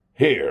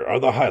Here are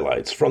the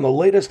highlights from the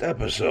latest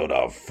episode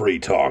of Free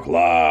Talk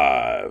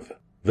Live.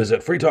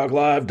 Visit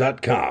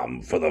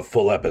freetalklive.com for the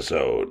full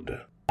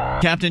episode.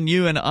 Captain,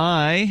 you and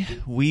I,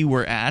 we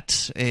were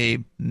at a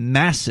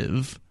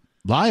massive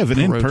live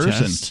and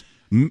protest.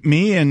 in person.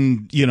 Me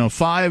and,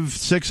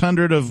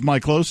 500-600 of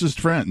my closest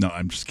friends. No,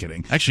 I'm just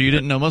kidding. Actually, you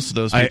didn't know most of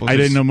those people. I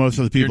didn't know most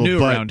of the people. You're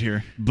new around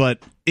here. But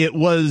it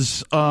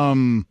was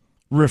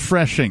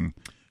refreshing.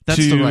 That's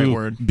the right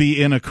word.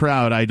 Be in a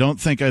crowd. I don't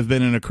think I've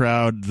been in a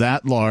crowd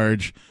that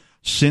large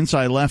since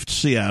I left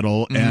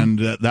Seattle, and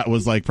that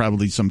was like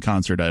probably some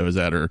concert I was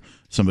at or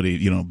somebody,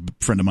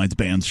 friend of mine's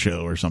band's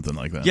show or something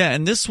like that. Yeah,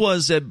 and this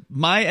was,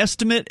 my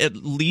estimate, at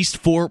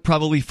least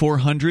probably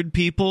 400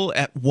 people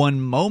at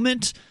one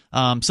moment.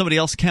 Somebody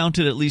else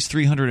counted at least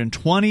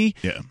 320.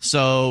 Yeah.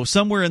 So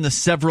somewhere in the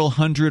several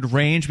hundred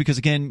range, because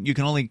again, you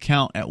can only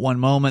count at one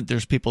moment.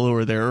 There's people who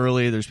are there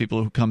early. There's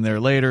people who come there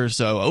later.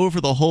 So over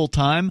the whole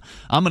time,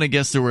 I'm going to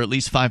guess there were at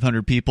least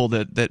 500 people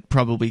that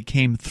probably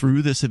came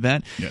through this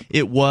event. Yep.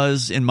 It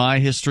was, in my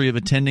history of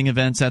attending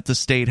events at the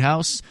State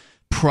House,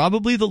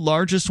 probably the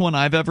largest one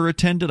I've ever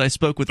attended. I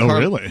spoke with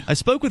really? I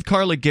spoke with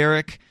Carla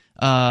Garrick,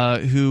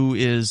 who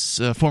is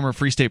a former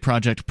Free State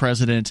Project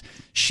president.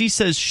 She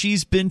says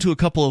she's been to a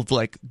couple of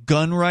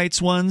gun rights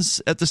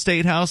ones at the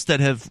State House that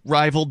have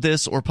rivaled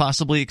this or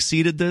possibly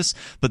exceeded this,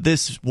 but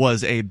this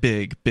was a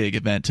big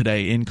event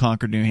today in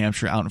Concord, New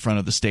Hampshire, out in front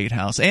of the State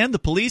House, and the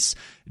police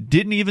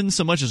didn't even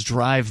so much as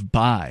drive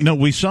by. No,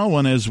 we saw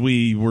one as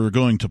we were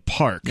going to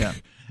park,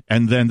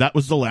 and then that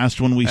was the last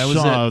one we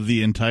saw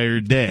the entire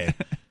day.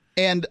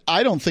 And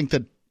I don't think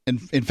that,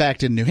 in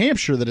fact, in New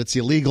Hampshire, that it's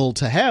illegal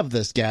to have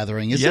this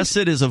gathering, is it? Yes,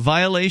 it is a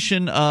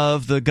violation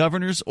of the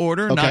governor's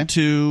order not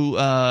to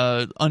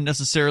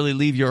unnecessarily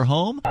leave your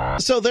home.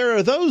 So there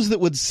are those that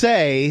would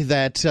say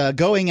that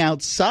going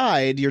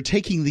outside, you're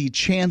taking the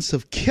chance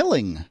of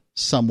killing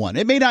someone.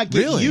 It may not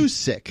get you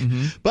sick,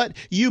 but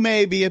you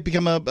may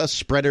become a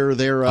spreader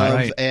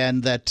thereof,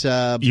 and that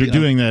you're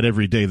doing that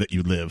every day that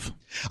you live.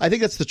 I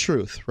think that's the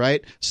truth,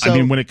 right? So, I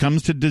mean, when it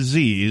comes to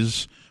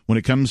disease, when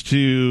it comes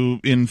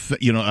to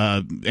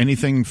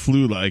anything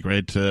flu-like,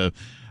 right?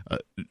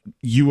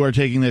 You are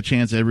taking that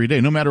chance every day,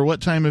 no matter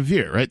what time of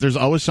year, right? There's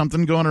always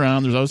something going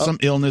around. There's always some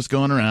illness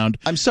going around.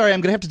 I'm sorry,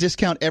 I'm going to have to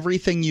discount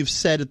everything you've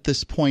said at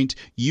this point.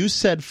 You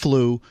said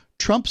flu.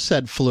 Trump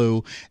said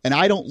flu, and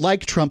I don't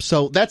like Trump,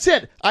 so that's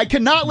it. I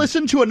cannot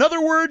listen to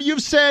another word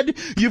you've said.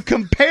 You've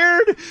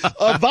compared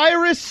a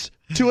virus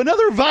to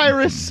another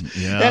virus,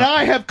 and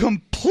I have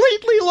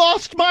completely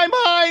lost my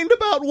mind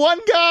about one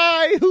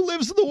guy who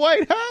lives in the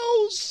White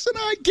House, and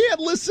I can't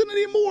listen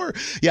anymore.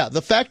 Yeah,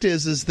 the fact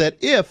is that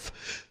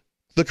if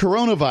the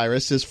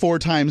coronavirus is 4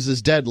 times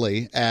as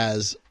deadly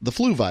as the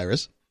flu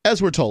virus,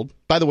 as we're told,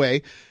 by the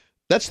way,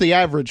 that's the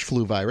average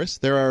flu virus.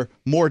 There are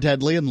more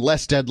deadly and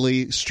less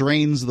deadly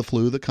strains of the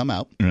flu that come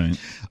out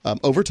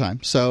over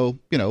time. So,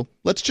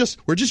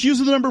 we're just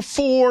using the number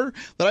 4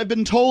 that I've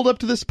been told up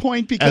to this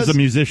point, because as a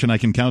musician, I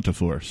can count to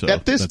 4. So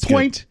at this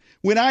point,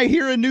 when I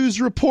hear a news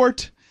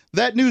report,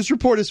 that news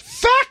report is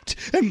fact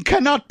and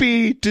cannot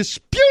be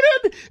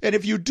disputed. And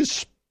if you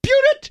dispute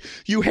it,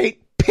 you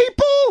hate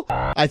people.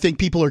 I think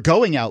people are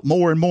going out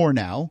more and more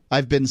now.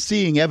 I've been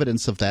seeing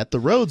evidence of that. The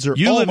roads are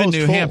almost full. You live in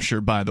New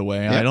Hampshire, by the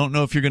way. Yep. I don't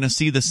know if you're going to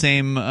see the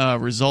same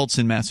results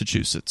in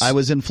Massachusetts. I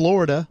was in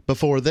Florida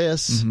before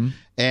this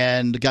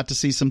and got to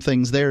see some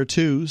things there,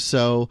 too.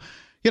 So,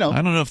 I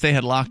don't know if they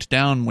had locked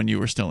down when you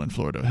were still in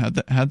Florida.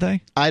 Had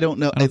they? I don't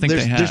know. I don't think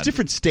they had. There's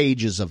different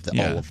stages of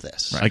all of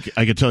this. Right.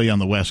 I could tell you on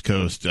the West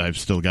Coast, I've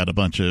still got a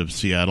bunch of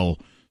Seattle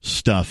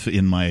stuff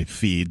in my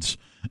feeds.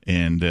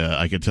 And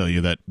I could tell you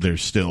that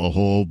there's still a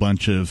whole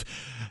bunch of,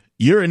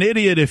 you're an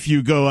idiot if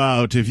you go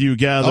out, if you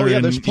gather. Oh,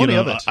 yeah, there's plenty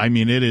of it. I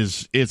mean,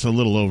 it's a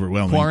little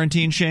overwhelming.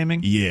 Quarantine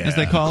shaming? Yeah. As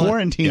they call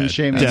Quarantine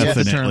shaming.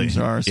 Definitely. The terms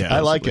are, I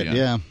like it,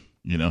 yeah.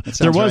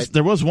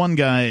 There was one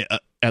guy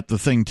at the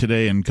thing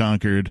today in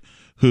Concord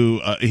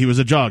who, he was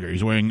a jogger.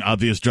 He's wearing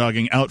obvious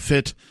jogging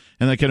outfit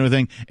and that kind of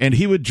thing. And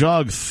he would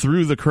jog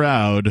through the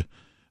crowd,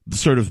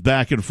 sort of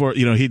back and forth.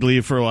 He'd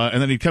leave for a while,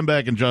 and then he'd come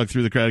back and jog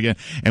through the crowd again.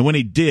 And when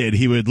he did,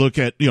 he would look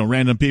at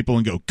random people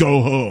and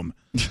go home.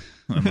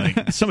 I'm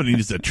like, somebody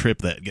needs to trip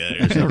that guy,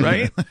 or something,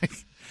 right?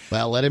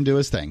 Well, let him do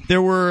his thing.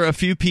 There were a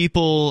few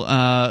people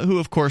who,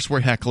 of course,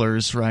 were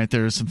hecklers, right?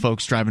 There's some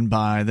folks driving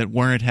by that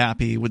weren't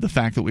happy with the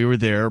fact that we were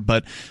there,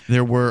 but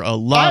there were a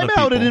lot of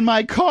people. I'm outed in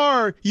my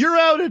car. You're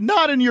outed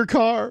not in your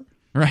car.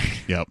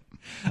 Right. Yep.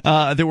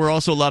 There were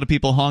also a lot of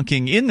people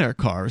honking in their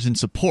cars in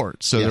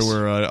support. So there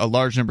were a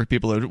large number of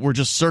people that were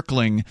just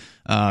circling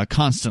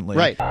constantly.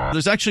 Right.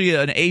 There's actually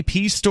an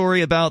AP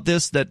story about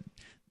this that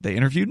they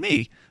interviewed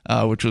me,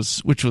 which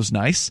was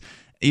nice.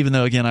 Even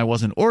though, again, I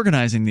wasn't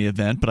organizing the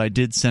event, but I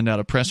did send out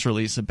a press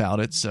release about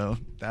it, so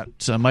that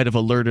might have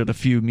alerted a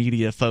few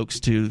media folks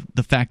to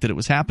the fact that it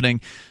was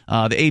happening.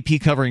 The AP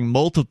covering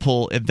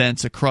multiple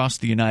events across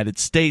the United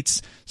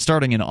States,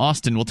 starting in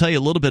Austin. We'll tell you a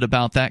little bit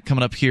about that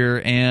coming up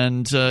here,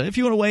 and if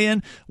you want to weigh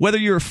in, whether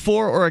you're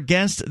for or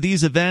against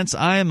these events,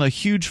 I am a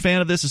huge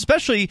fan of this,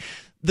 especially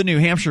the New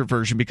Hampshire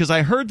version, because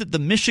I heard that the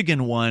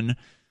Michigan one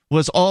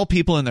was all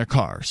people in their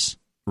cars.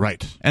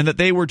 Right. And that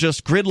they were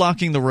just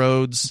gridlocking the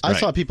roads. I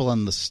saw people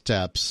on the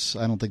steps.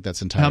 I don't think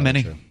that's entirely How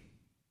many? true.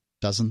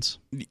 Dozens.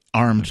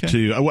 Armed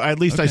too. At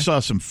least I saw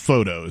some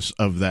photos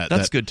of that.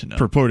 That's good to know.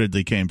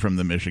 Purportedly came from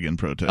the Michigan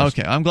protest.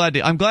 Okay, I'm glad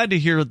to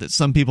hear that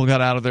some people got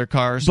out of their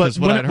cars. But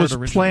what when I'd it was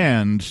heard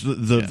planned,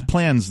 the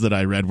plans that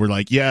I read were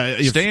like,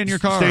 stay in your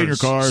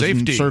cars, safety,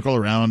 and circle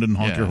around and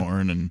honk your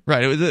horn, and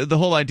right. The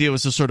whole idea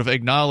was to sort of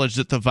acknowledge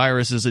that the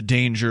virus is a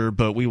danger,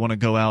 but we want to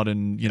go out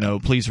and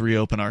please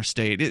reopen our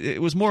state. It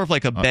was more of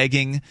like a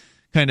begging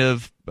kind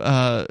of.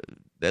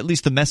 At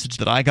least the message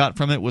that I got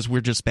from it was we're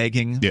just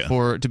begging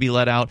to be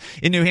let out.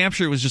 In New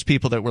Hampshire, it was just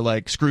people that were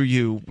like, "Screw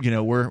you,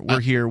 we're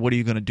here. What are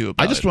you going to do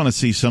about it?" I just want to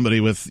see somebody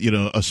with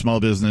a small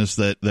business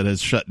that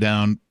has shut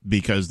down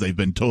because they've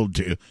been told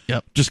to.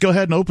 Yep. Just go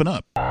ahead and open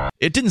up.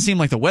 It didn't seem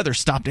like the weather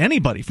stopped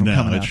anybody from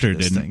coming out sure to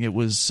this didn't. thing. It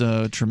was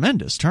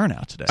tremendous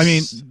turnout today. I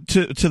mean,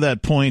 to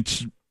that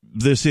point,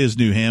 this is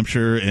New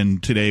Hampshire,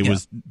 and today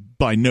was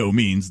by no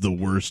means the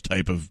worst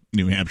type of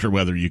New Hampshire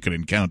weather you could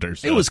encounter.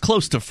 So. It was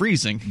close to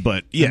freezing.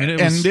 But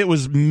it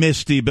was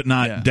misty, but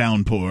not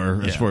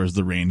downpour as far as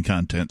the rain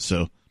content.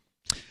 So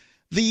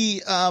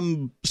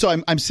I'm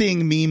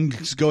seeing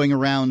memes going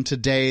around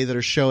today that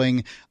are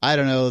showing, I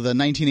don't know, the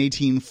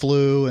 1918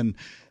 flu and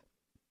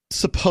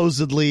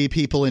supposedly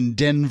people in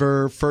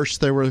Denver. First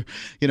there were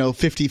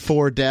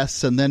 54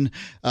 deaths, and then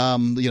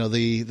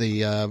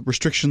the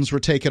restrictions were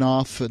taken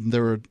off, and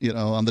there were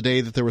on the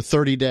day that there were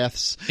 30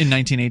 deaths in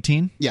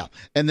 1918. Yeah,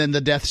 and then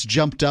the deaths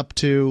jumped up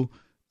to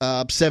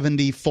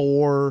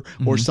 74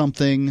 or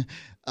something.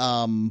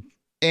 And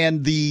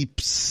the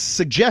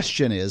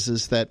suggestion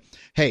is that,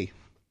 hey,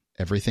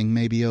 everything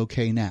may be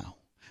okay now.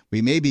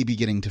 We may be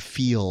beginning to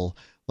feel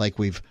like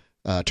we've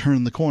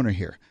turned the corner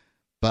here,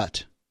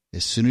 but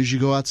as soon as you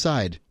go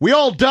outside, we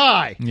all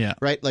die. Yeah.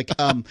 Right.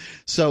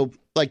 So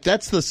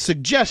that's the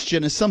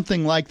suggestion, is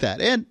something like that.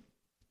 And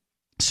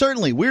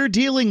certainly we're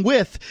dealing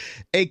with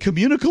a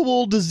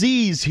communicable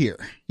disease here,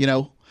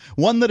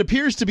 one that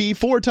appears to be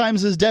 4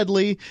 times as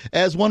deadly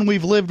as one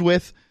we've lived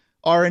with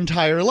our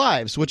entire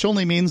lives, which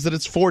only means that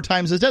it's 4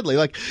 times as deadly.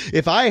 Like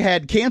if I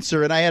had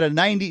cancer and I had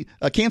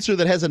a cancer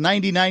that has a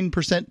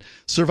 99%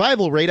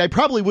 survival rate, I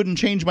probably wouldn't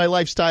change my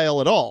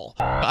lifestyle at all.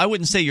 I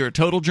wouldn't say you're a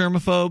total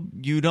germaphobe.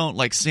 You don't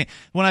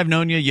when I've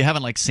known you, you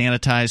haven't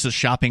sanitized a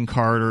shopping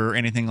cart or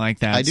anything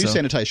like that. I do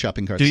sanitize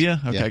shopping carts. Do you?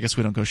 Okay, yeah. I guess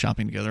we don't go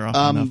shopping together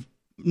often enough.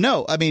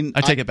 No, I mean...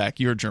 I take it back.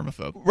 You're a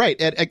germaphobe. Right.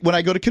 When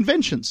I go to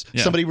conventions,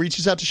 somebody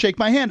reaches out to shake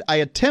my hand. I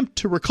attempt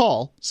to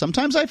recall.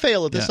 Sometimes I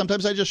fail at this.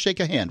 Sometimes I just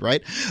shake a hand,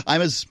 right?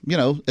 I'm as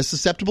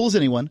susceptible as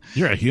anyone.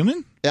 You're a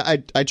human?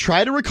 I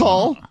try to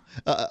recall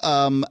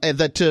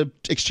that to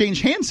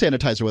exchange hand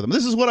sanitizer with them.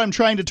 This is what I'm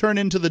trying to turn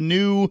into the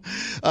new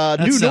that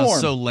new sounds norm.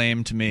 so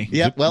lame to me.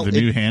 Yeah, well, the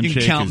new handshake.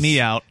 You can count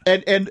me out.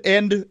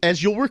 And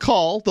as you'll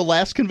recall, the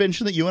last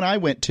convention that you and I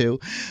went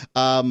to,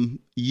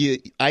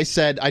 I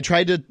said I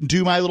tried to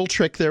do my little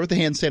trick there with the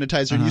hand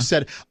sanitizer, and you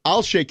said,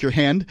 "I'll shake your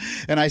hand,"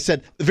 and I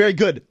said, "Very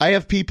good. I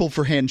have people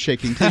for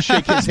handshaking. Please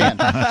shake his hand."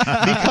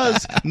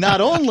 Because not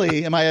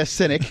only am I a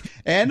cynic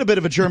and a bit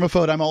of a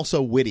germaphobe, I'm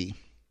also witty.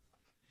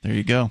 There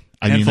you go.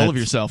 And full of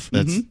yourself.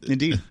 That's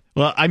indeed.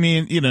 Well, I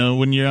mean,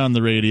 when you're on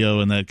the radio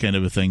and that kind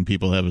of a thing,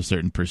 people have a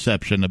certain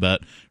perception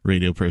about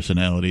radio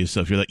personalities.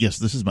 So if you're like, yes,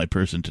 this is my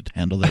person to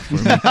handle that for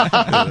me.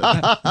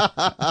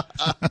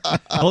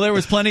 Well, there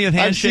was plenty of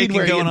handshaking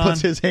going on. Ian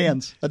puts his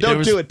hands.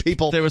 Don't do it,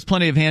 people. There was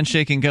plenty of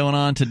handshaking going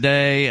on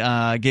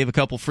today. Gave a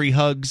couple free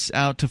hugs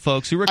out to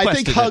folks who requested I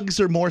think hugs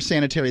are more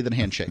sanitary than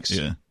handshakes.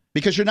 Yeah.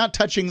 Because you're not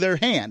touching their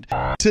hand.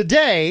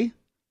 Today,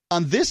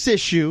 on this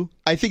issue,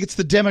 I think it's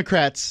the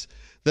Democrats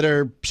that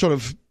are sort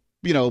of,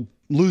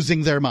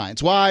 losing their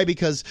minds. Why?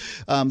 Because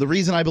the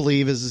reason I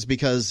believe is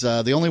because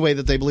the only way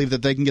that they believe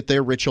that they can get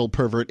their rich old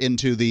pervert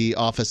into the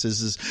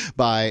offices is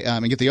by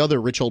and get the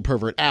other rich old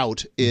pervert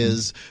out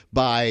is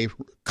by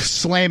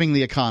slamming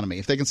the economy.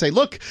 If they can say,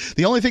 look,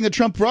 the only thing that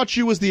Trump brought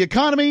you was the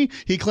economy.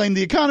 He claimed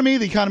the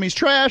economy's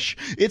trash.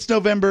 It's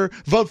November.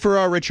 Vote for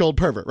our rich old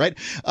pervert, right?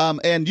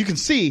 And you can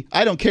see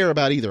I don't care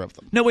about either of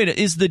them. No, wait,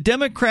 is the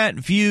Democrat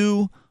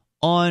view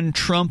on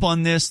Trump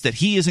on this that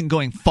he isn't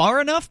going far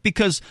enough?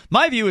 Because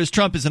my view is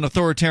Trump is an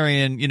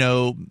authoritarian,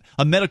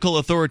 a medical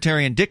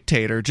authoritarian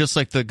dictator, just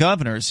like the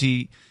governors.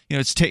 He's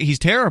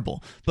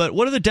terrible. But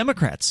what are the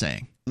Democrats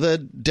saying? The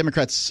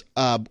Democrats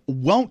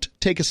won't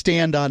take a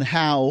stand on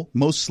how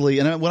mostly,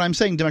 and when I'm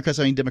saying Democrats,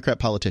 I mean Democrat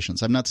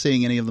politicians. I'm not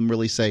seeing any of them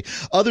really say,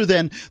 other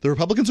than the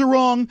Republicans are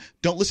wrong,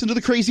 don't listen to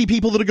the crazy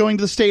people that are going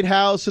to the state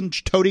house and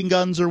toting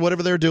guns or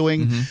whatever they're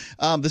doing.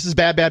 This is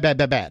bad, bad, bad,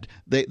 bad, bad.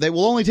 They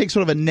will only take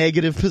sort of a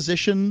negative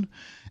position,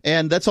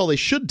 and that's all they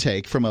should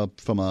take from a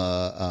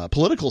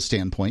political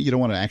standpoint. You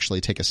don't want to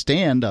actually take a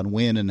stand on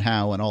when and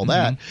how and all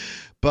that,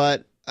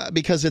 but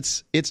because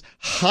it's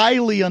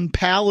highly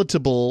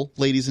unpalatable,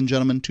 ladies and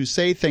gentlemen, to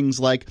say things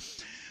like,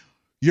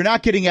 you're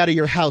not getting out of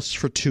your house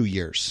for 2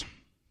 years.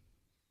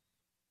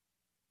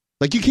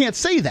 Like, you can't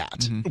say that.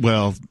 Mm-hmm.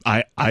 Well,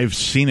 I've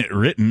seen it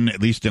written,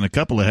 at least in a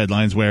couple of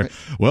headlines, where,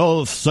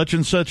 well, such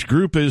and such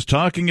group is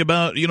talking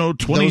about,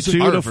 22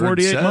 to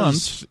 48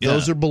 months.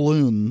 Those are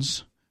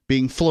balloons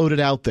being floated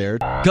out there.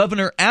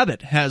 Governor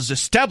Abbott has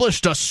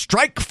established a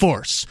strike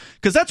force,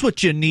 because that's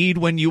what you need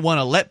when you want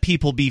to let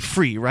people be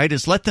free, right?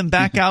 Is let them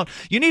back out.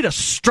 You need a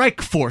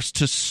strike force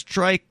to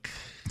strike...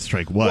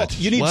 Strike what? Well,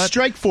 you need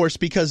strike force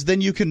because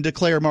then you can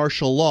declare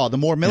martial law. The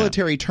more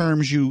military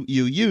terms you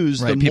use,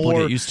 the people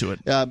more get used to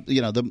it.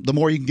 The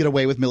more you can get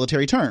away with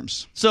military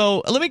terms.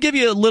 So let me give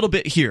you a little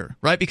bit here,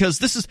 right? Because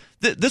this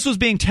was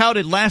being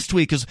touted last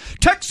week as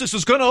Texas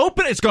is going to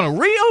open, it's going to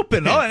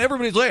reopen. Oh, and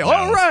everybody's like,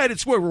 all right,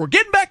 it's we're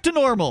getting back to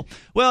normal.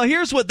 Well,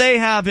 here's what they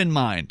have in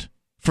mind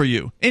for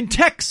you in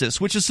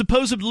Texas, which is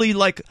supposedly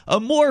like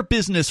a more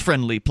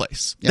business-friendly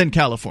place than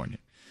California.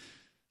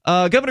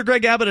 Governor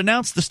Greg Abbott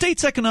announced the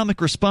state's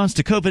economic response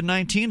to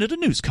COVID-19 at a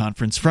news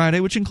conference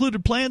Friday, which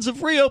included plans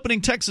of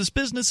reopening Texas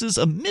businesses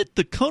amid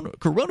the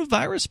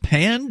coronavirus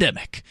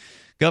pandemic.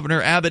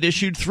 Governor Abbott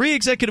issued 3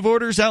 executive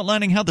orders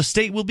outlining how the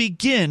state will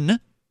begin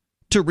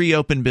to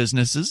reopen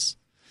businesses.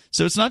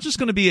 So it's not just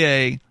going to be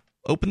a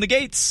open the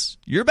gates,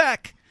 you're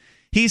back.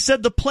 He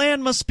said the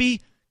plan must be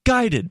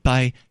guided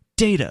by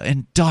data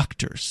and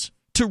doctors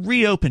to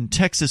reopen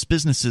Texas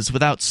businesses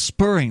without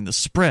spurring the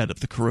spread of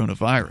the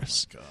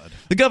coronavirus. Oh, God.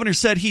 The governor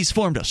said he's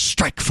formed a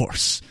strike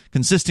force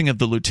consisting of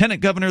the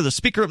lieutenant governor, the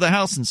speaker of the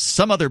House, and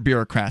some other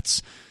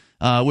bureaucrats,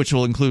 which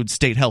will include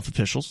state health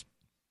officials.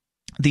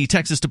 The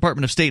Texas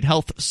Department of State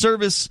Health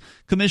Service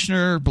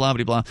Commissioner, blah,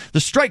 blah, blah.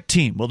 The strike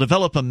team will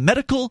develop a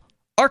medical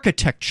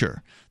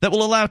architecture that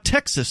will allow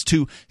Texas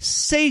to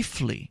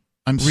safely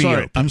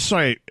reopen. I'm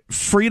sorry.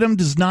 Freedom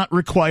does not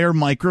require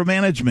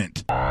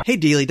micromanagement. Hey,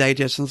 Daily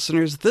Digest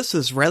listeners, this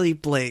is Riley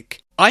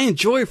Blake. I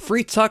enjoy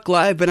Free Talk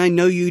Live, and I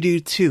know you do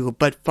too,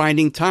 but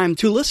finding time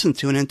to listen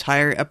to an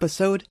entire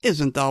episode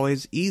isn't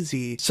always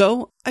easy.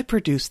 So, I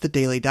produce the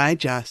Daily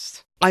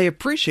Digest. I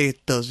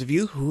appreciate those of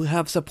you who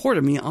have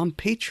supported me on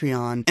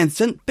Patreon and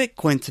sent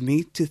Bitcoin to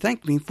me to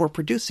thank me for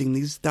producing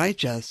these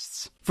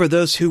digests. For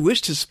those who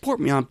wish to support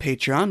me on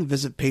Patreon,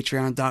 visit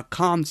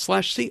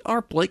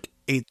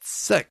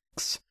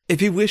patreon.com/crblake86. If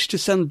you wish to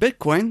send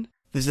Bitcoin,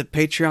 visit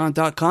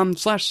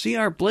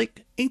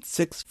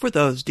patreon.com/crblake86 for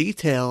those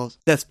details.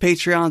 That's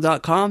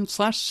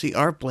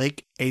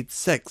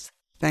patreon.com/crblake86.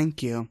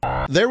 Thank you.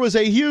 There was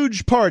a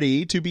huge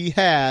party to be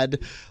had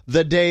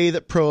the day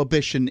that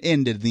Prohibition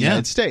ended in the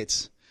United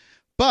States.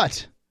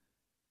 But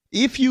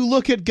if you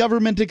look at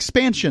government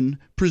expansion,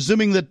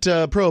 presuming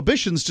that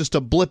Prohibition's just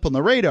a blip on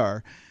the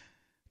radar,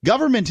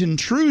 government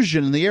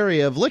intrusion in the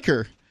area of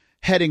liquor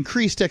had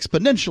increased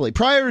exponentially.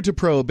 Prior to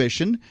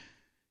Prohibition,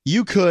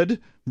 you could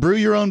brew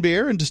your own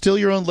beer and distill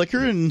your own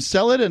liquor and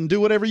sell it and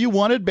do whatever you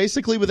wanted,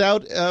 basically with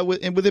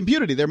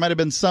impunity. There might have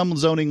been some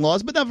zoning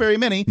laws, but not very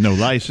many. No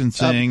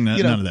licensing,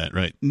 none of that,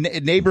 right?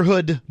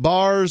 Neighborhood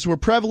bars were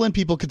prevalent.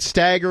 People could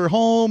stagger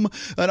home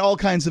and all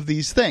kinds of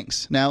these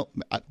things. Now,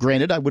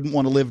 granted, I wouldn't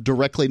want to live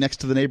directly next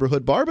to the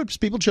neighborhood bar, but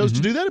people chose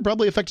to do that. It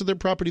probably affected their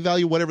property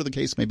value, whatever the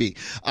case may be.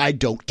 I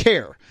don't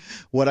care.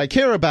 What I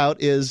care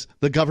about is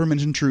the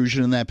government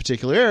intrusion in that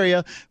particular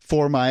area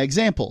for my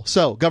example.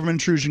 So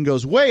government intrusion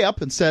goes way up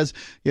and says,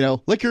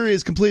 liquor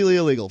is completely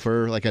illegal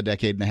for like a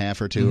decade and a half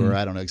or two, or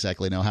I don't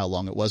exactly know how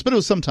long it was, but it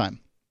was some time.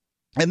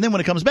 And then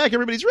when it comes back,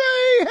 everybody's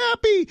very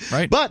happy.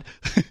 Right. But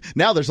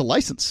now there's a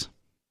license.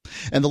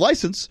 And the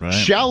license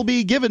shall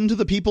be given to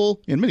the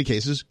people, in many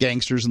cases,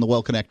 gangsters and the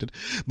well-connected.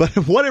 But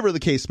whatever the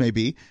case may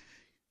be,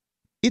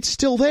 it's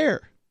still there.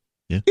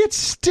 Yeah. It's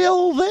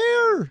still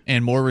there.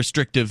 And more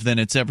restrictive than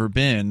it's ever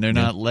been. They're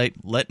not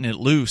letting it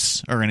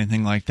loose or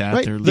anything like that.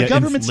 Right. They're The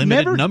government's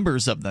limited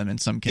numbers of them in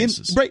some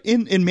cases.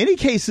 In many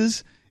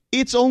cases,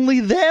 it's only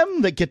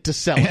them that get to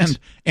sell it.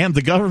 And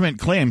the government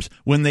claims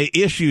when they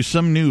issue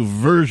some new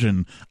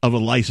version of a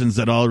license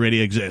that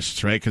already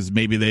exists, right? Because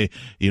maybe they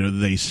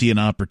see an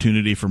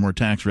opportunity for more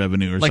tax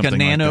revenue or like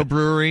something a nano like that.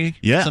 brewery,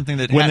 something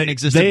that when hadn't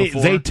existed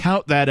before. They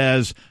tout that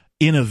as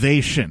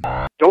innovation.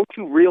 Don't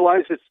you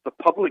realize it's the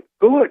public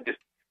good?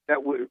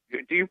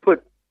 Do you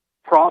put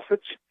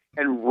profits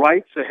and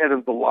rights ahead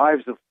of the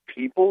lives of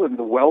people and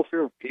the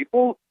welfare of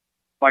people?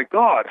 My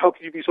God, how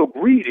can you be so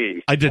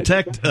greedy? I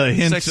detect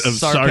hints of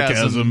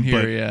sarcasm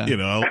here,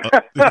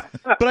 but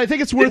but I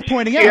think it's worth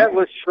pointing out.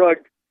 Atlas shrug.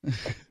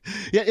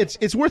 Yeah,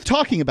 it's worth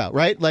talking about,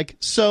 right?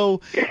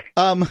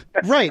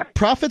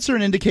 Profits are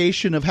an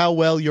indication of how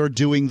well you're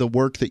doing the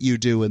work that you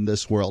do in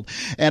this world.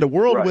 And a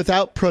world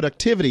without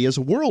productivity is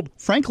a world,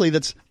 frankly,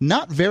 that's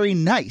not very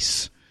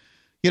nice.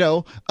 We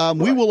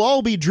will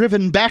all be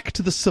driven back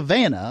to the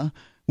savannah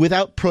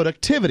without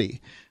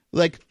productivity.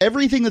 Like,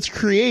 everything that's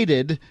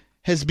created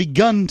has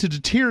begun to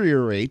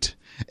deteriorate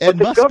and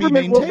must be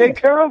maintained. But the government will take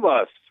care of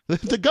us.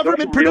 The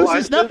government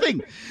produces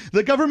nothing.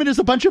 The government is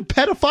a bunch of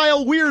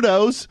pedophile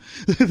weirdos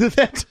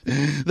that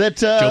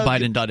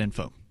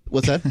JoeBiden.info.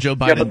 What's that? Joe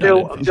Biden. Yeah,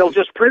 but they'll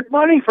just print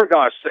money, for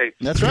God's sake.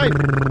 That's right.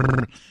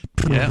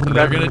 Yeah,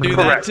 they're going to do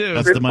that too.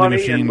 That's the money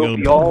machine and we'll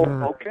be all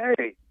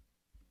okay.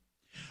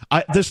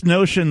 This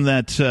notion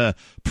that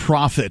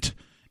profit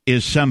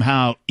is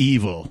somehow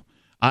evil.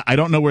 I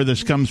don't know where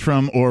this comes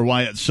from or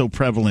why it's so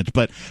prevalent,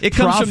 but it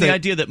comes from the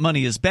idea that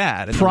money is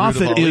bad. And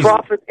profit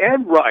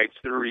and rights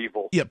that are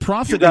evil. Yeah,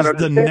 profit is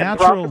the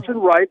natural. Profits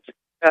and rights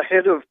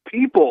ahead of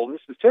people. This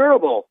is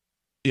terrible.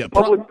 Yeah,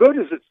 public good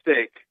is at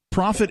stake.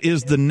 Profit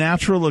is the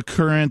natural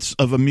occurrence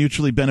of a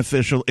mutually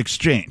beneficial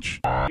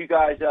exchange. You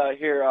guys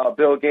hear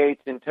Bill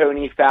Gates and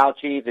Tony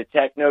Fauci, the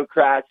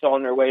technocrats,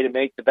 on their way to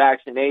make the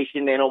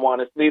vaccination. They don't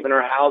want us leaving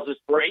our houses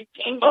for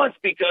 18 months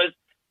because,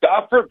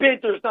 God forbid,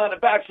 there's not a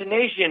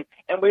vaccination,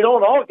 and we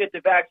don't all get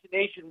the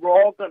vaccination. We're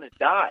all going to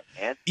die,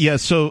 man. Yeah,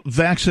 so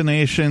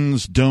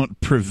vaccinations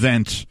don't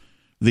prevent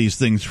these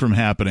things from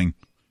happening.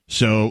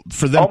 So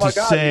for them to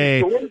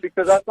say,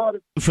 because I thought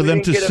for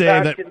them to say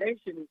that,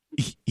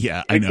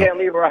 yeah, I know, we can't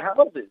leave our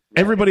houses.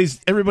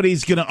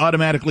 Everybody's going to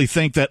automatically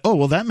think that, oh,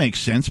 well, that makes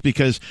sense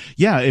because,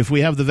 yeah, if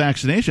we have the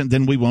vaccination,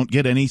 then we won't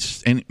get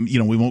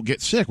we won't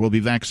get sick. We'll be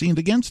vaccinated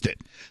against it.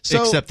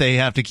 So, except they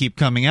have to keep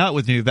coming out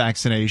with new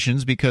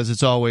vaccinations because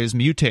it's always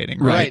mutating.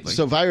 Right.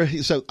 So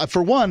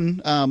for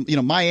one,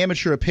 my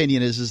amateur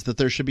opinion is that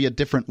there should be a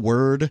different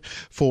word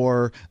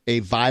for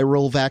a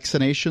viral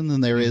vaccination than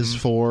there is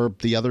for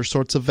the other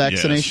sorts of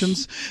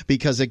vaccinations,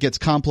 because it gets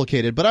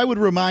complicated. But I would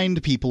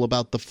remind people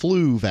about the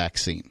flu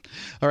vaccine.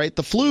 All right,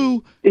 the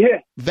flu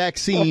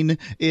vaccine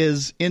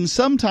is,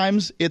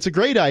 sometimes it's a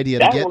great idea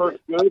to get. Works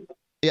good.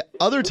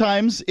 Other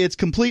times it's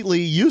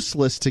completely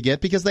useless to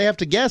get because they have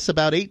to guess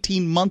about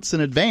 18 months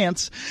in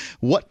advance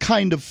what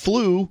kind of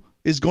flu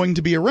is going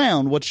to be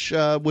around, which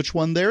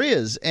one there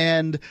is.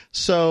 And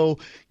so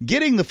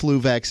getting the flu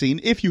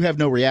vaccine, if you have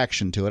no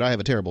reaction to it, I have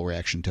a terrible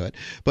reaction to it,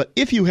 but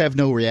if you have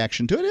no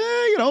reaction to it,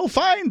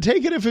 fine,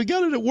 take it if you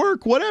got it at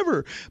work,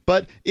 whatever.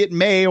 But it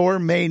may or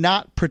may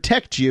not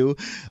protect you,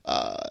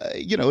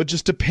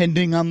 just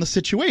depending on the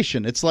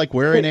situation. It's like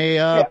wearing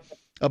a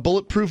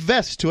bulletproof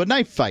vest to a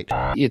knife fight.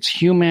 It's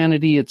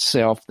humanity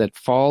itself that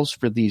falls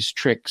for these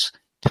tricks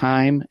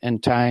time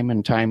and time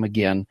and time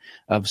again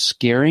of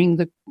scaring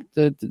the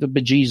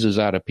bejesus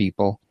out of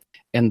people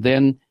and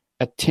then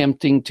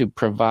attempting to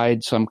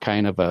provide some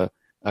kind of a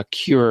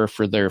cure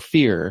for their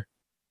fear.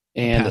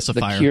 And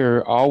pacifier. The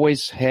cure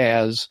always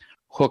has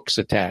hooks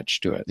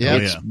attached to it. Yeah.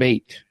 It's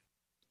bait.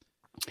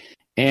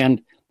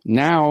 And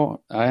now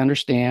I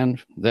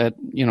understand that,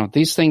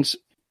 these things,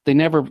 they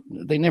never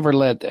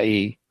let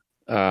a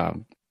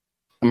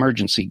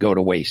emergency go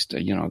to waste.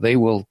 They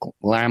will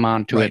clam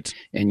onto it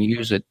and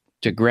use it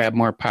to grab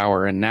more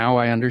power. And now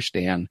I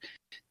understand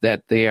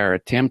that they are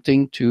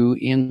attempting to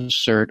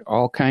insert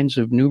all kinds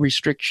of new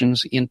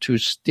restrictions into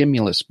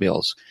stimulus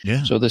bills.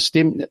 Yeah. So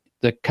the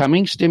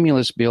coming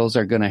stimulus bills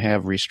are going to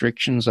have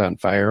restrictions on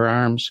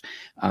firearms,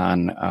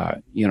 on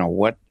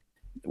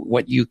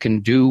what you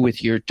can do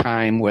with your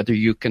time, whether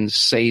you can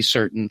say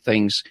certain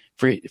things,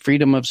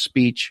 freedom of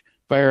speech,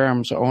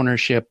 firearms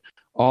ownership.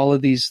 All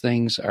of these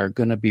things are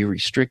going to be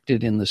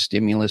restricted in the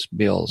stimulus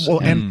bills.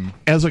 Well, and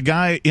as a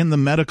guy in the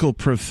medical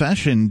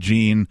profession,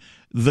 Gene,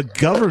 the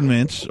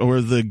government, or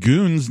the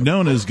goons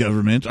known as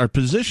government, are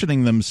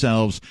positioning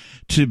themselves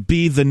to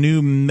be the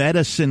new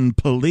medicine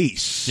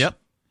police. Yep.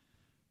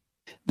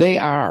 They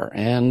are.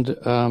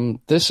 And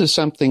this is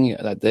something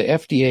that the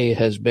FDA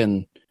has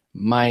been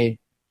my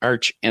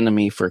arch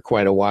enemy for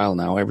quite a while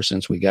now, ever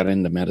since we got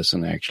into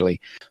medicine, actually,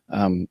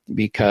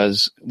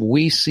 because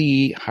we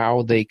see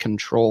how they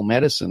control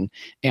medicine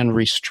and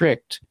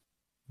restrict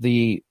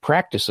the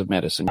practice of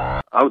medicine.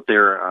 Out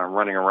there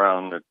running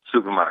around the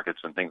supermarkets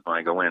and things when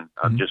I go in,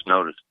 I've just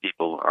noticed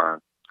people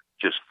are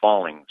just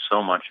falling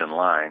so much in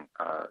line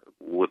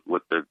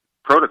with the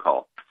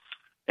protocol.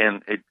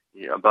 And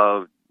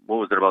about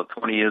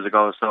 20 years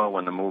ago or so,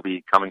 when the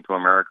movie Coming to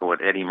America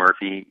with Eddie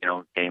Murphy,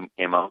 came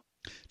out.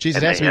 Jeez,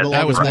 it has to be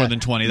that was more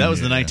than 20. That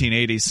was the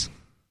 1980s.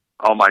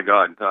 Oh my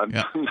God!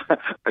 Yeah.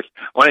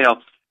 Well,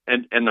 anyhow,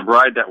 and the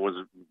bride that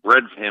was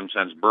bred for him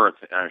since birth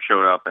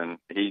showed up, and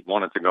he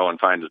wanted to go and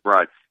find his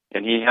bride,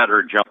 and he had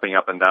her jumping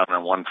up and down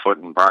on one foot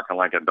and barking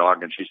like a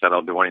dog, and she said,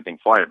 "I'll do anything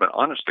for you." But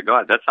honest to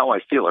God, that's how I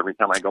feel every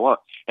time I go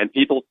out, and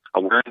people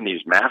are wearing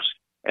these masks,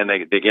 and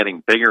they're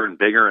getting bigger and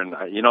bigger, and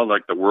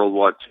like the World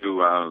War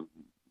II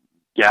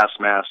gas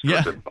masks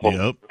with the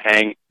whole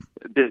hang.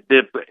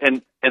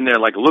 And they're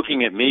like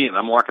looking at me, and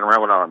I'm walking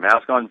around without a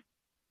mask on,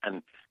 and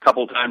a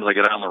couple of times I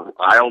get down the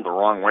aisle the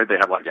wrong way. They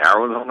have like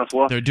arrows on the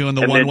floor. They're doing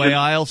the one-way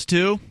aisles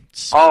too.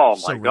 Oh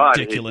my so God!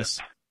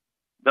 Ridiculous.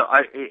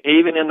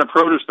 Even in the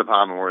produce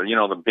department, where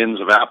the bins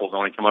of apples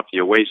only come up to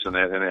your waist, and they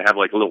have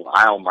like little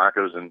aisle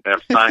markers and they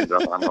have signs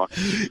up. I'm going,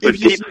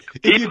 if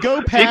you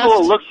go past, people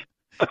will look.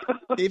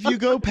 If you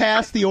go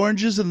past the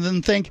oranges and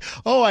then think,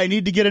 "Oh, I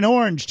need to get an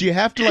orange," do you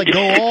have to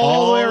go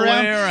all the way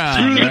around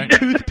through the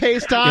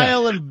toothpaste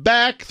aisle and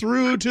back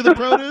through to the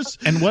produce?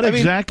 And what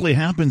exactly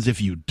happens if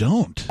you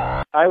don't?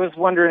 I was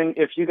wondering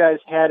if you guys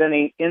had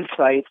any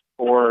insight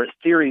or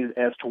theories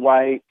as to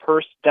why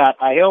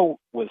Purse.io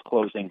was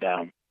closing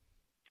down.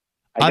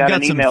 I got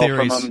an email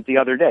from them the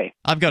other day.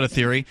 I've got a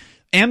theory.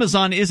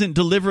 Amazon isn't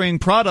delivering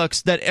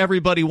products that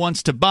everybody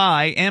wants to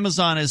buy.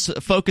 Amazon is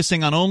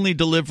focusing on only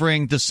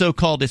delivering the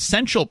so-called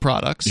essential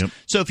products. Yep.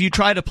 So if you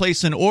try to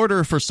place an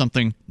order for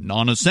something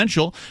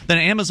non-essential, then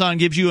Amazon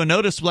gives you a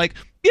notice like,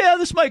 yeah,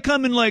 this might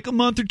come in like a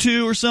month or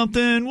two or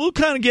something. We'll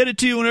kind of get it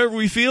to you whenever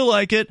we feel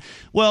like it.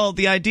 Well,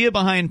 the idea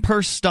behind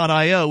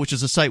Purse.io, which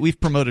is a site we've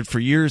promoted for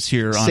years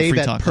here on Save Free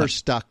at Talk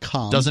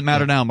purse.com. Doesn't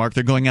matter now, Mark.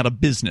 They're going out of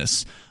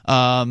business.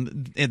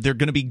 They're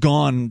going to be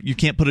gone. You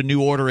can't put a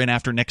new order in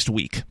after next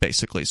week,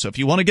 basically. So if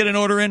you want to get an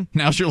order in,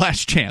 now's your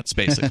last chance,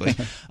 basically.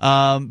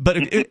 But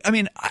I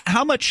mean,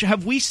 how much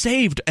have we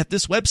saved at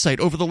this website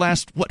over the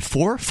last,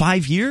 4,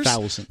 5 years?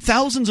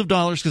 Thousands of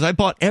dollars, because I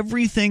bought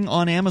everything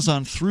on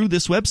Amazon through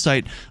this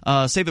website,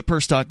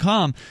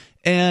 saveatpurse.com.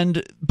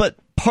 But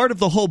part of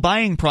the whole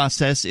buying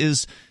process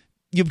is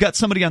you've got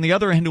somebody on the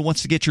other end who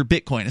wants to get your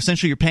Bitcoin.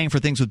 Essentially, you're paying for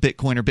things with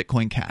Bitcoin or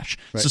Bitcoin Cash.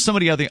 Right. So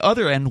somebody on the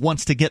other end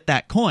wants to get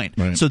that coin.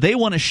 Right. So they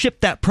want to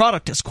ship that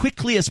product as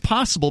quickly as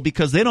possible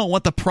because they don't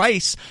want the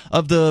price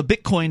of the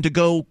Bitcoin to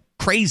go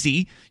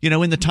crazy,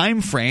 in the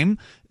time frame,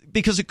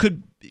 because it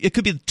could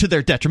be to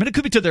their detriment. It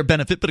could be to their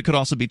benefit, but it could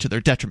also be to their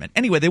detriment.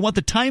 Anyway, they want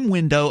the time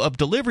window of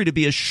delivery to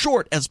be as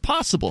short as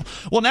possible.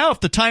 Well, now if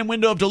the time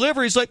window of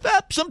delivery is like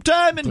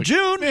sometime in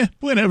June,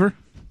 whenever,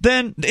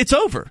 then it's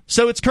over.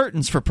 So it's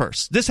curtains for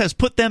Purse. This has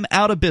put them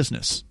out of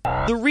business.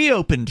 The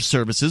reopened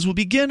services will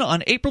begin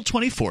on April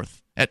 24th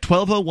at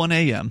 12:01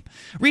 a.m.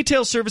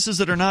 Retail services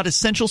that are not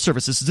essential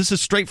services, this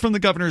is straight from the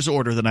governor's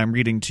order that I'm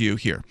reading to you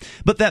here,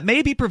 but that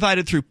may be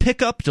provided through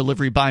pickup,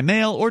 delivery by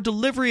mail, or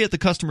delivery at the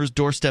customer's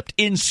doorstep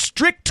in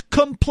strict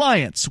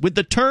compliance with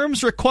the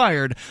terms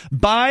required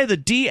by the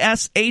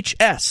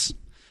DSHS.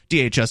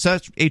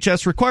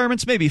 DHS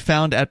requirements may be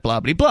found at blah,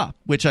 blah, blah,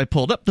 which I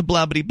pulled up the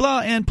blah, blah,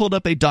 blah, and pulled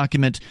up a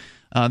document.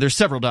 There's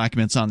several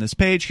documents on this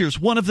page. Here's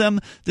one of them.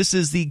 This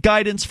is the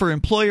guidance for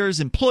employers,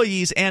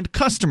 employees, and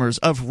customers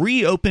of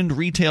reopened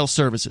retail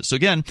services. So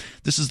again,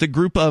 this is the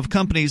group of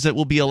companies that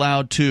will be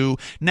allowed to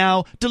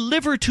now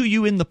deliver to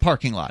you in the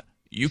parking lot.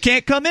 You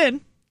can't come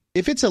in.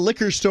 If it's a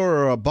liquor store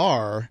or a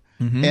bar,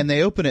 and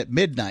they open at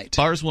midnight,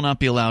 bars will not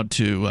be allowed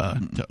to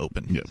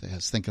open. Yep. I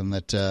was thinking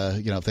that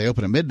if they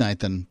open at midnight,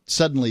 then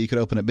suddenly you could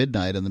open at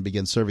midnight and then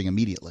begin serving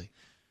immediately.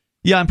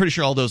 Yeah, I'm pretty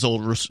sure all those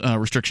old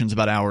restrictions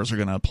about hours are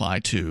going to apply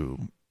to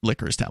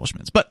liquor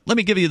establishments. But let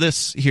me give you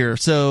this here.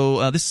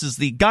 So this is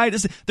the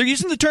guidance. They're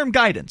using the term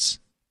guidance,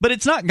 but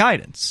it's not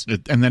guidance.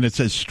 And then it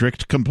says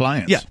strict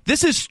compliance. Yeah,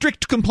 this is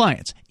strict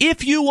compliance.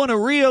 If you want to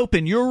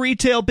reopen your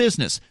retail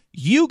business,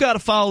 you got to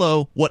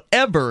follow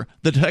whatever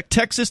the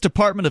Texas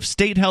Department of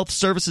State Health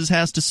Services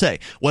has to say.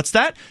 What's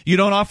that? You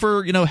don't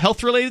offer,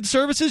 health-related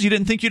services? You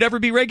didn't think you'd ever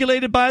be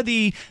regulated by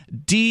the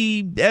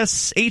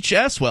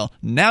DSHS? Well,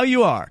 now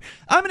you are.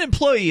 I'm an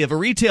employee of a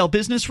retail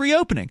business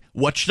reopening.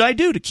 What should I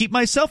do to keep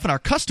myself and our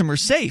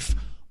customers safe?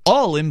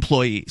 All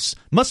employees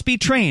must be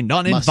trained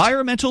on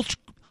environmental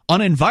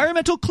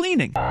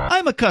cleaning.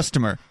 I'm a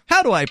customer.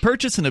 How do I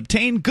purchase and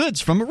obtain goods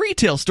from a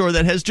retail store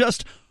that has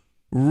just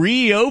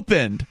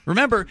reopened?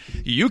 Remember,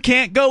 you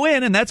can't go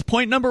in, and that's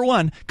point number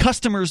one.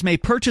 Customers may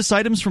purchase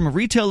items from a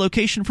retail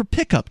location for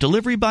pickup,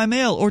 delivery by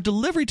mail, or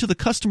delivery to the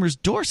customer's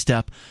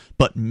doorstep,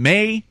 but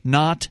may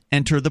not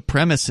enter the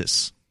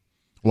premises.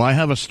 Why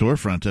have a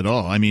storefront at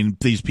all? I mean,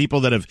 these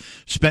people that have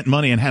spent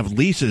money and have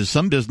leases,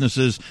 some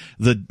businesses,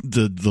 the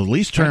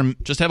lease term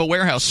just have a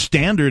warehouse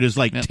standard is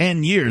like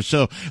 10 years.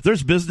 So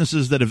there's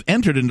businesses that have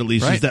entered into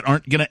leases that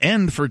aren't going to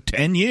end for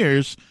 10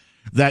 years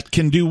that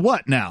can do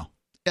what now?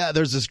 Yeah,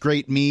 there's this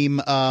great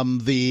meme.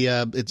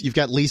 You've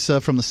got Lisa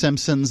from The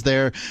Simpsons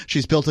there.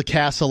 She's built a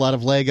castle out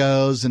of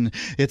Legos, and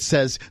it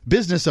says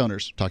business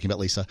owners, talking about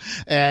Lisa,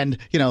 and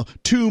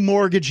 2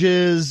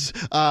 mortgages,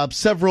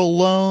 several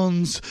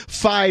loans,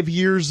 5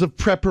 years of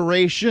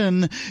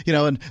preparation,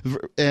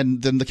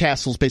 and then the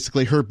castle's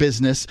basically her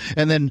business,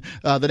 and then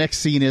the next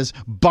scene is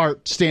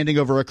Bart standing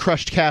over a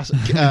crushed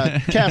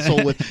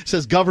castle with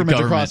says government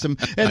across him,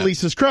 and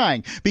Lisa's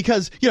crying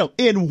because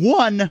in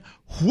 1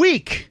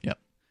 week. Yep.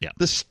 Yeah.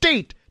 The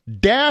state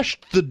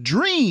dashed the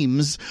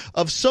dreams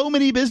of so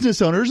many business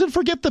owners, and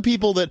forget the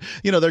people that,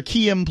 they're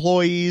key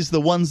employees,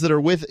 the ones that are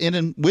with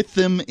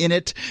them in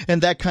it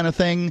and that kind of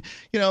thing.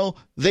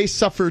 They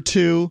suffer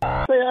too.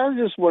 I was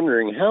just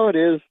wondering how it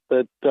is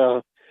that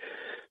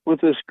with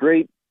this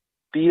great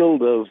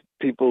field of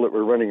people that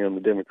were running on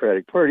the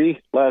Democratic Party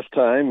last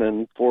time,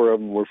 and 4 of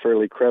them were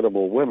fairly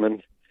credible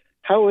women,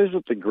 how is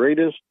it the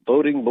greatest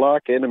voting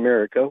bloc in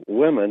America,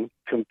 women,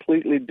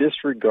 completely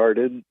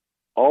disregarded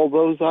all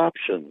those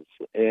options,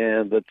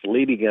 and that's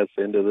leading us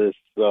into this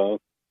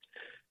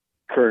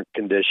current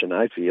condition,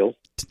 I feel.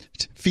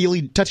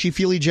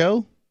 Touchy-feely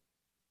Joe?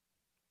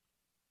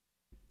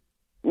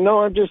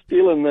 No, I'm just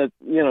feeling that,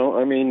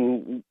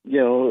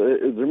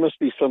 there must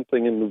be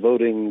something in the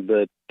voting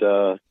that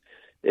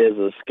is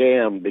a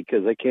scam,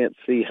 because I can't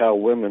see how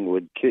women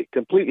would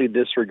completely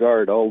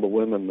disregard all the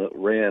women that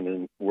ran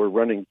and were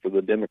running for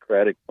the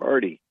Democratic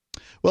Party.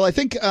 Well, I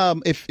think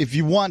if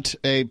you want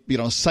a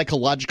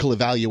psychological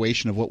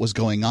evaluation of what was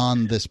going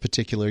on this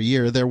particular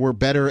year, there were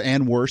better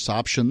and worse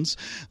options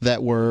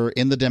that were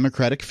in the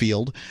Democratic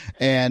field,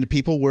 and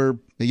people were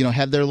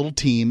had their little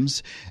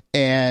teams,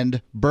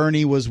 and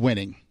Bernie was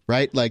winning.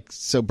 Right?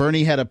 So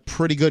Bernie had a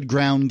pretty good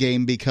ground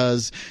game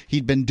because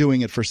he'd been doing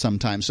it for some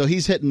time. So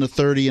he's hitting the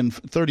 30 to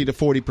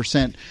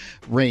 40%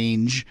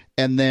 range,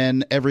 and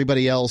then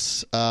everybody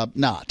else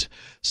not.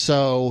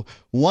 So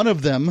one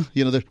of them,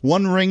 the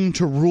one ring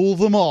to rule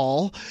them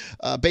all,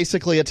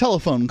 basically a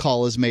telephone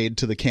call is made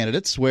to the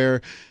candidates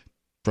where,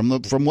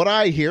 from what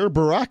I hear,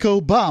 Barack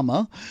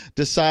Obama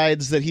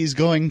decides that he's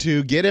going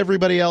to get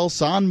everybody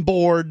else on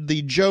board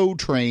the Joe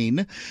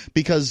train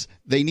because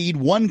they need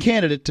one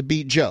candidate to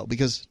beat Joe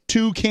because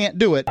two can't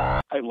do it.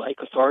 I like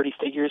authority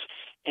figures.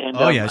 And,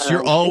 yes,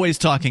 you're always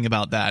talking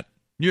about that.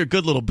 You're a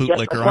good little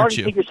bootlicker, aren't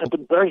you? Authority figures have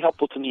been very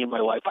helpful to me in my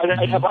life.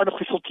 I'd have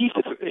artificial teeth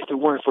if it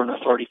weren't for an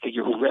authority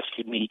figure who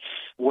rescued me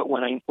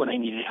when I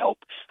needed help.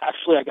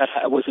 Actually,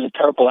 I was in a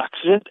terrible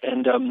accident,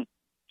 and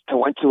I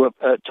went to a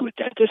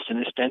dentist, and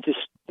this dentist,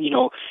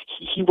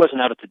 he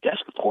wasn't out at the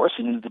desk, of course,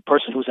 and the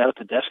person who's out at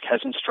the desk has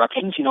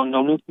instructions, no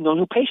new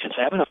patients.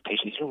 I have enough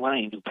patients. He didn't want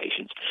any new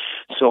patients.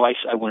 So I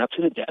went up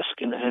to the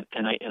desk, and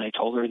I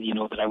told her,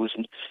 that I was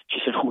in. She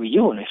said, "Who are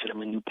you?" And I said,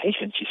 "I'm a new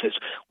patient." She says,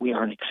 "We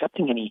aren't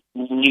accepting any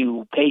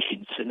new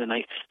patients." And then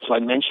I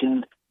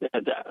mentioned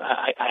that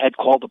I had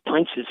called the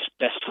prince's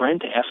best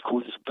friend to ask who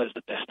was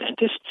the best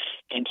dentist,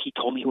 and he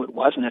told me who it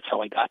was, and that's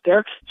how I got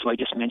there. So I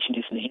just mentioned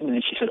his name, and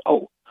then she said,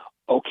 "Oh,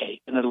 okay."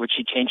 In other words,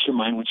 she changed her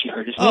mind when she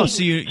heard his name. Oh,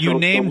 so you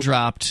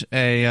name-dropped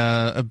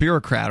a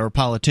bureaucrat or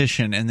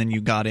politician, and then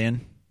you got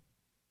in?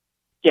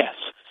 Yes.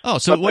 Oh,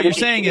 so what you're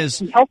saying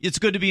is it's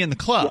good to be in the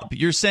club. Yeah.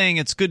 You're saying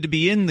it's good to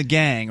be in the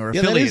gang or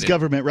affiliated. Yeah, that is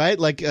government, right?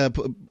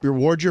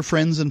 Reward your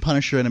friends and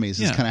punish your enemies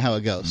is kind of how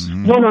it goes.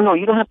 Mm-hmm. No.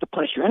 You don't have to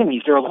punish your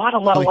enemies. There are a lot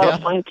of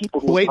fine people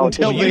who wait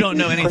until you don't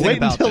know anything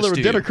about this,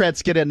 the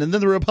Democrats get in, and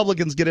then the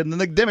Republicans get in, and then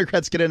the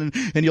Democrats get in,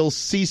 and you'll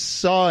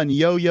seesaw and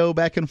yo-yo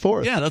back and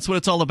forth. Yeah, that's what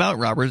it's all about,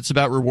 Robert. It's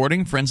about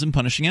rewarding friends and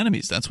punishing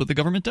enemies. That's what the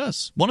government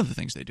does. One of the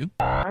things they do.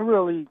 I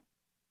really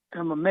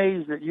am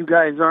amazed that you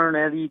guys aren't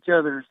at each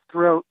other's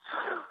throats.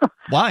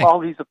 Why? All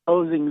these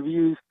opposing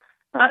views.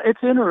 It's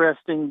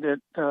interesting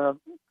that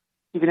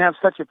you can have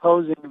such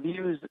opposing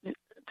views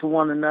to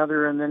one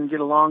another and then get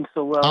along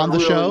so well. On the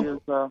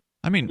show?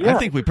 I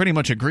think we pretty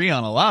much agree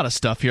on a lot of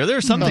stuff here. There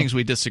are some things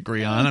we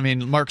disagree on. I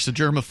mean, Mark's a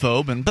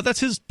germaphobe, but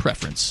that's his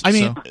preference.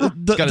 He's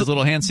got his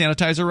little hand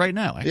sanitizer right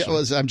now,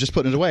 actually. Yeah, I'm just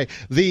putting it away.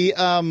 We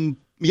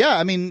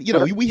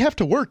have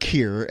to work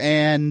here,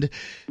 and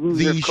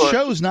the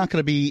show's not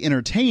going to be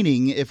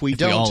entertaining if we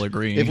all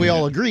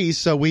agree.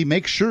 So we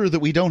make sure that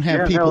we don't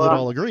have people that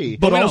all agree.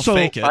 But also,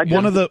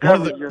 one of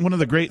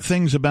the great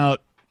things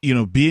about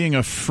being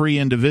a free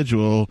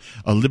individual,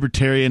 a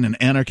libertarian, an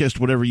anarchist,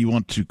 whatever you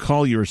want to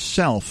call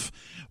yourself,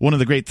 one of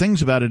the great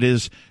things about it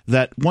is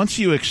that once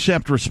you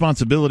accept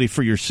responsibility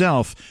for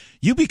yourself,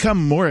 you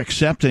become more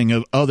accepting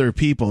of other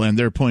people and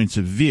their points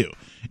of view.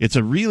 It's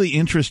a really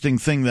interesting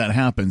thing that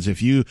happens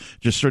if you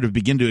just sort of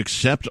begin to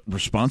accept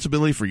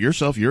responsibility for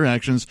yourself, your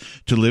actions,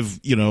 to live,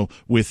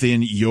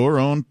 within your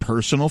own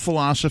personal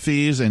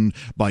philosophies and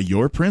by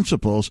your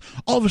principles.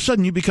 All of a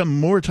sudden, you become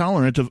more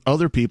tolerant of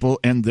other people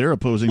and their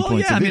opposing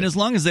points of view. As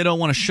long as they don't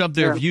want to shove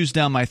their views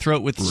down my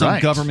throat with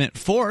some government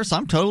force,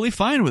 I'm totally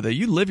fine with it.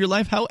 You live your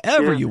life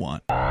however you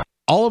want.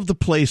 All of the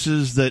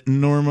places that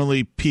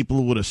normally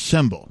people would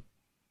assemble,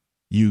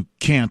 you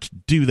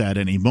can't do that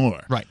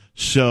anymore. Right.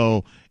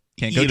 So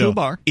can't go to a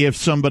bar. If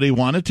somebody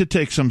wanted to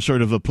take some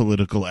sort of a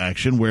political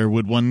action, where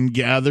would one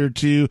gather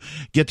to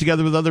get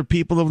together with other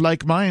people of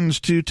like minds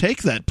to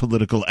take that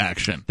political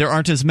action? There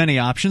aren't as many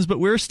options, but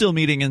we're still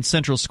meeting in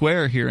Central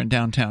Square here in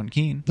downtown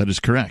Keene. That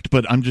is correct.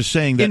 But I'm just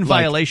saying that in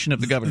violation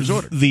of the governor's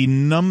order. The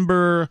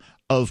number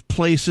of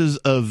places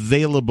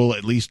available,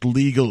 at least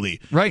legally,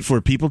 for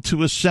people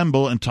to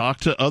assemble and talk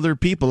to other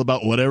people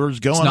about whatever's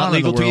going on in the world.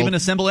 It's not legal to even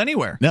assemble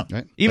anywhere. No.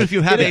 Right. Even if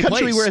you have a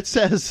country place where it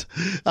says,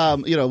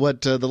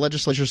 the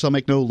legislature shall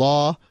make no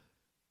law.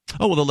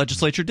 Oh, well, the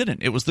legislature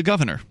didn't. It was the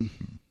governor.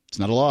 It's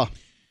not a law.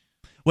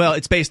 Well,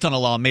 it's based on a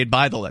law made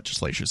by the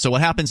legislature. So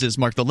what happens is,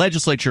 Mark, the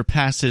legislature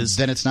passes...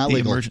 Then it's not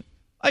legal.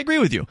 I agree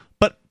with you.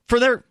 But for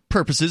their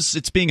purposes,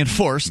 it's being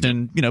enforced,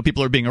 and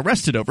people are being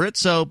arrested over it.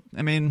 So,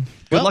 good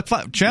luck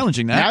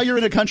challenging that. Now you're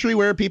in a country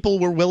where people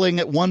were willing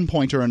at one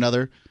point or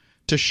another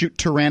to shoot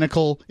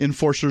tyrannical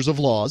enforcers of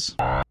laws.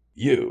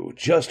 You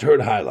just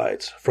heard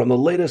highlights from the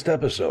latest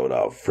episode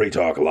of Free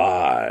Talk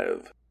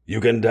Live.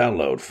 You can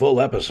download full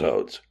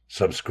episodes,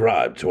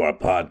 subscribe to our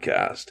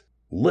podcast,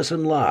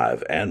 listen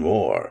live, and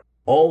more,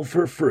 all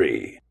for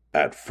free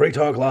at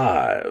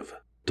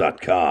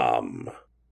freetalklive.com.